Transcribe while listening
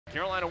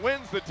Carolina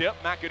wins the tip.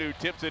 McAdoo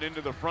tips it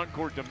into the front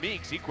court to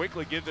Meeks. He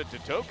quickly gives it to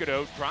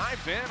Tokido,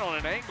 drives in on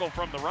an angle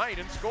from the right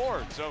and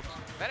scored. So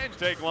that didn't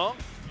take long.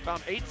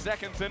 About 8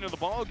 seconds into the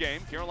ball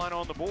game, Carolina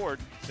on the board.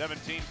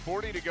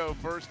 17:40 to go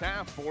first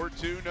half,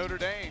 4-2 Notre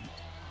Dame.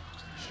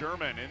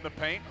 Sherman in the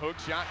paint, hook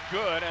shot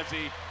good as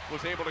he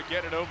was able to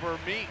get it over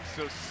Meeks.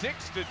 So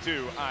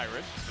 6-2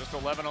 Irish, just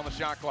 11 on the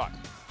shot clock.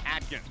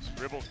 Atkins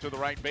dribbles to the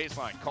right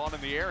baseline, caught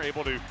in the air,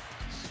 able to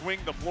swing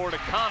the floor to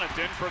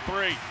Connaughton for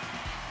three.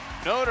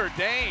 Notre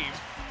Dame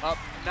up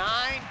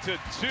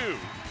 9-2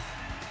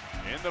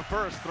 in the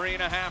first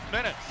 3.5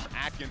 minutes.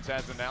 Atkins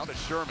has it now to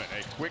Sherman,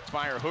 a quick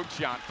fire hook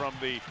shot from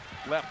the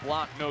left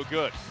block, no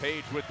good.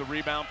 Page with the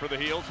rebound for the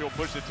Heels, he'll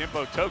push the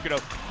tempo.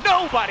 Tokido,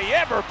 nobody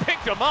ever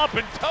picked him up,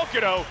 and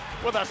Tokido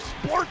with a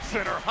Sports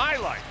Center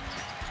highlight.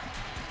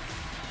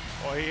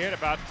 Well, he hit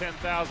about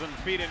 10,000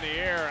 feet in the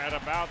air at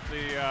about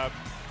the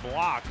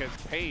block as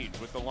Page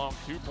with the long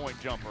two-point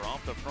jumper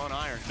off the front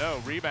iron. No,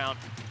 rebound.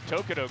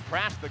 Tokido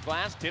crashed the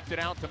glass, tipped it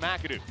out to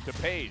McAdoo. To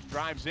Page,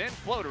 drives in,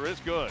 floater is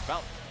good.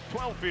 About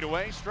 12 feet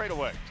away, straight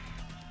away.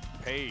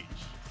 Page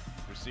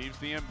receives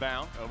the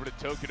inbound, over to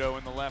Tokido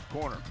in the left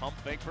corner. Pump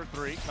fake for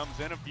three, comes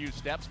in a few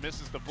steps,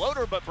 misses the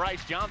floater, but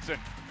Bryce Johnson,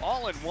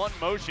 all in one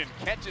motion,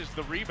 catches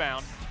the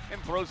rebound and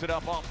throws it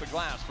up off the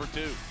glass for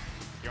two.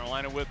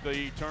 Carolina with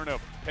the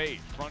turnover. Page,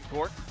 front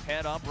court,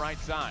 head up right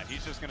side.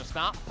 He's just gonna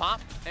stop,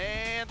 pop,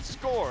 and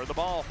score. The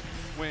ball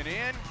went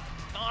in,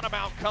 thought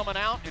about coming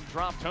out, and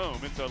dropped home.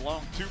 It's a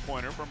long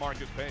two-pointer for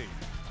Marcus Page.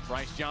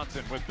 Bryce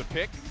Johnson with the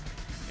pick,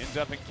 ends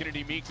up in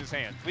Kennedy Meeks'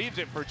 hand. Leaves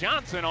it for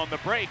Johnson on the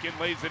break and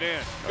lays it in.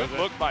 Good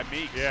look by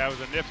Meeks. Yeah, it was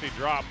a nifty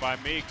drop by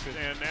Meeks.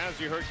 And as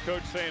you heard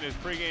Coach say in his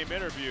pregame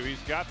interview, he's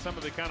got some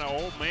of the kind of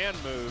old man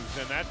moves.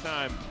 And that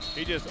time,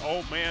 he just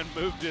old man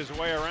moved his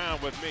way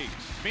around with Meeks.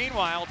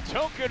 Meanwhile,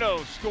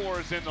 Tokido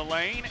scores in the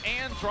lane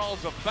and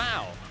draws a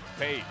foul.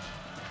 Page,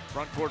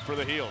 front court for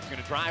the Heels.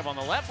 Gonna drive on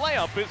the left,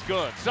 layup is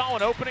good. Saw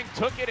an opening,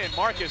 took it, and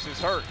Marcus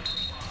is hurt.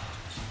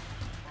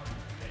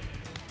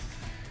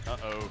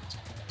 Uh-oh.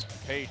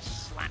 Page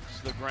slaps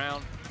the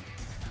ground,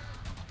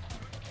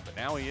 but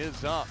now he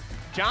is up.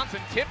 Johnson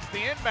tips the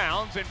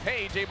inbounds, and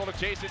Page able to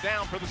chase it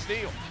down for the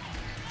steal.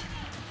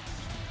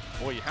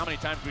 Boy, how many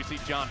times we see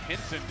John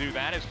Henson do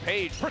that as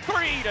Page for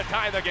three to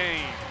tie the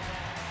game.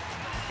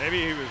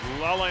 Maybe he was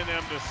lulling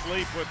them to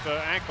sleep with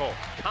the ankle.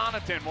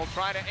 Connaughton will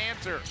try to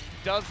answer.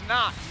 Does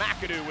not.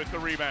 McAdoo with the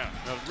rebound.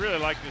 I'd really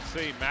like to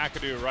see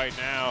McAdoo right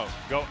now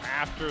go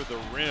after the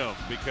rim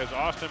because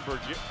Austin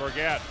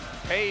Burgett.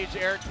 Page,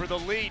 Eric for the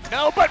lead.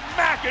 No, but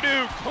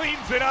McAdoo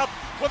cleans it up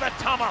with a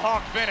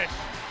tomahawk finish.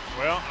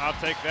 Well, I'll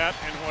take that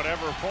in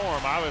whatever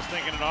form. I was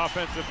thinking an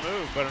offensive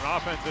move, but an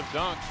offensive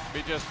dunk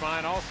would be just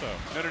fine also.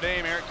 Notre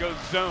Dame, Eric goes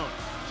zone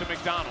to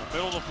McDonald.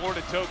 Middle of the floor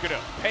to Tokido.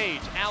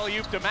 Page,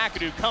 alley-oop to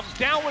McAdoo. Comes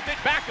down with it,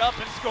 back up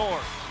and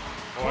scores.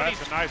 Well,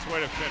 that's a nice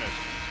way to finish.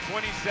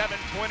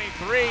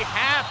 27-23,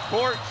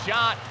 half-court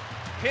shot.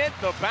 Hit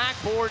the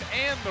backboard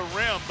and the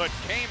rim, but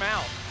came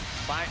out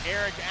by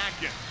Eric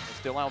Atkins.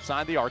 Still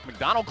outside the arc.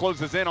 McDonald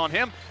closes in on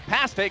him.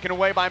 Pass taken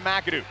away by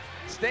McAdoo.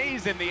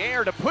 Stays in the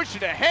air to push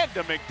it ahead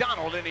to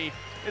McDonald, and he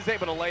is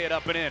able to lay it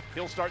up and in.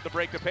 He'll start the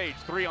break to Page.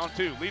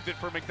 3-on-2. Leaves it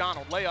for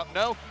McDonald. Layup,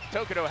 no.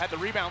 Tokido had the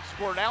rebound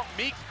scored out.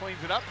 Meeks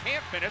cleans it up.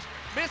 Can't finish.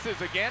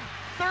 Misses again.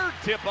 Third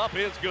tip up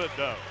is good,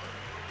 though.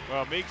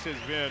 Well, Meeks has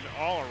been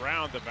all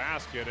around the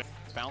basket.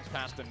 Bounce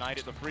pass to Knight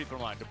at the free throw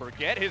line to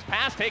Burgett. His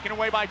pass taken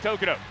away by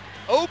Tokido.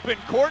 Open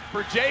court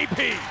for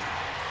JP.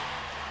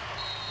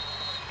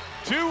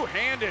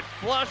 Two-handed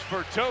flush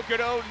for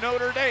Tokido.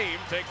 Notre Dame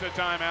takes a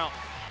timeout.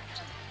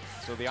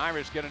 So the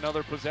Irish get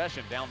another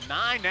possession. Down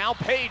 9 now.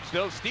 Page,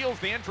 though, steals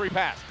the entry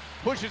pass.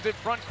 Pushes it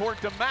front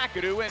court to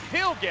McAdoo, and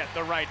he'll get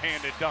the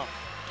right-handed dunk.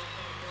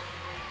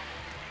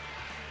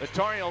 The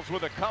Tar Heels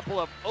with a couple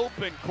of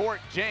open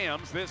court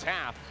jams this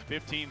half.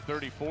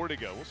 15:34 to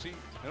go. We'll see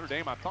Notre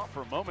Dame, I thought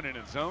for a moment, in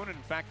a zone, and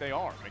in fact they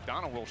are.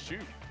 McDonald will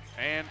shoot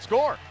and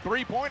score.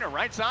 Three-pointer,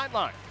 right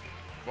sideline.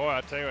 Boy,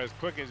 I tell you, as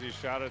quick as he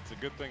shot it, it's a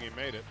good thing he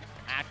made it.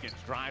 Atkins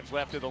drives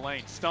left of the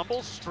lane,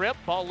 stumbles, strip,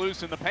 ball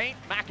loose in the paint.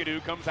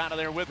 McAdoo comes out of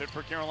there with it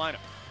for Carolina.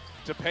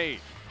 To Page,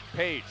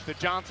 Page to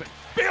Johnson,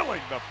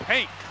 filling the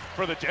paint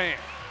for the jam.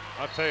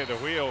 I'll tell you, the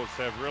wheels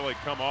have really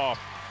come off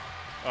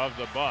of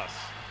the bus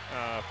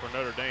for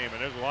Notre Dame,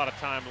 and there's a lot of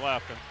time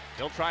left. And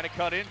he'll try to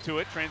cut into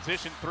it.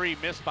 Transition three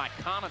missed by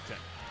Connaughton.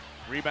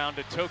 Rebound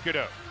to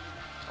Tokido.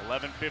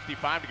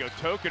 11:55 to go.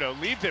 Tokido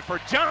leaves it for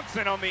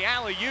Johnson on the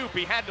alley-oop.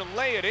 He had to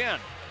lay it in.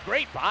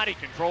 Great body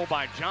control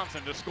by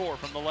Johnson to score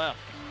from the left.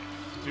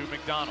 To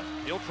McDonald.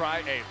 He'll try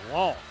a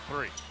long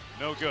three.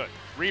 No good.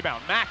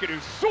 Rebound.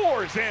 McAdoo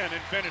soars in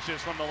and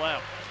finishes from the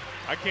left.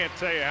 I can't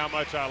tell you how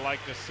much I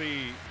like to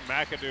see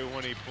McAdoo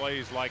when he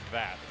plays like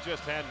that. It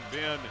just hadn't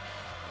been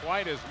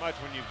quite as much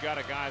when you've got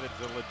a guy that's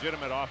a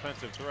legitimate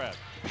offensive threat.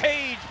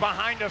 Page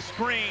behind a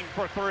screen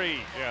for three.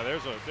 Yeah,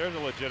 there's a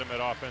legitimate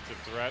offensive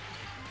threat.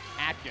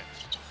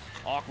 Atkins.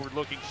 Awkward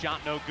looking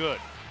shot, no good.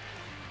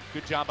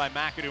 Good job by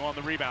McAdoo on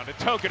the rebound. To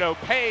Tokido.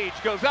 Page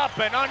goes up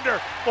and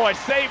under. Boy,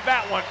 save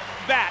that one.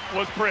 That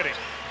was pretty.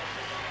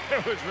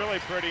 It was really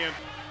pretty.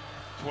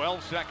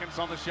 12 seconds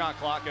on the shot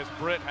clock as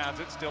Britt has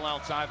it still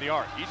outside the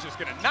arc. He's just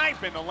going to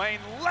knife in the lane,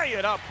 lay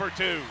it up for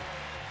two.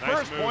 Nice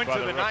First move points by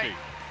of the the night rookie.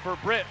 for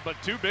Britt, but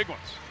two big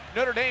ones.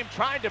 Notre Dame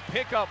tried to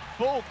pick up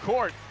full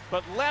court,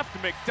 but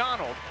left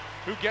McDonald,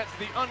 who gets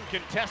the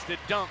uncontested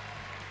dunk.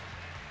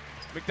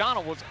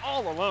 McDonald was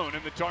all alone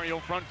in the Tar Heel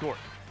front court.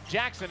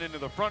 Jackson into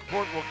the front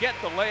court will get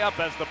the layup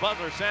as the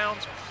buzzer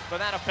sounds, but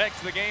that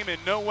affects the game in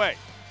no way.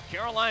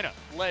 Carolina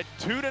led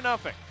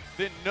 2-0.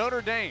 Then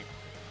Notre Dame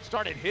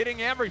started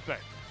hitting everything,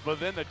 but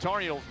then the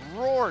Tar Heels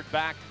roared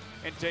back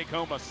and take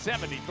home a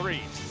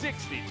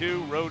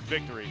 73-62 road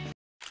victory.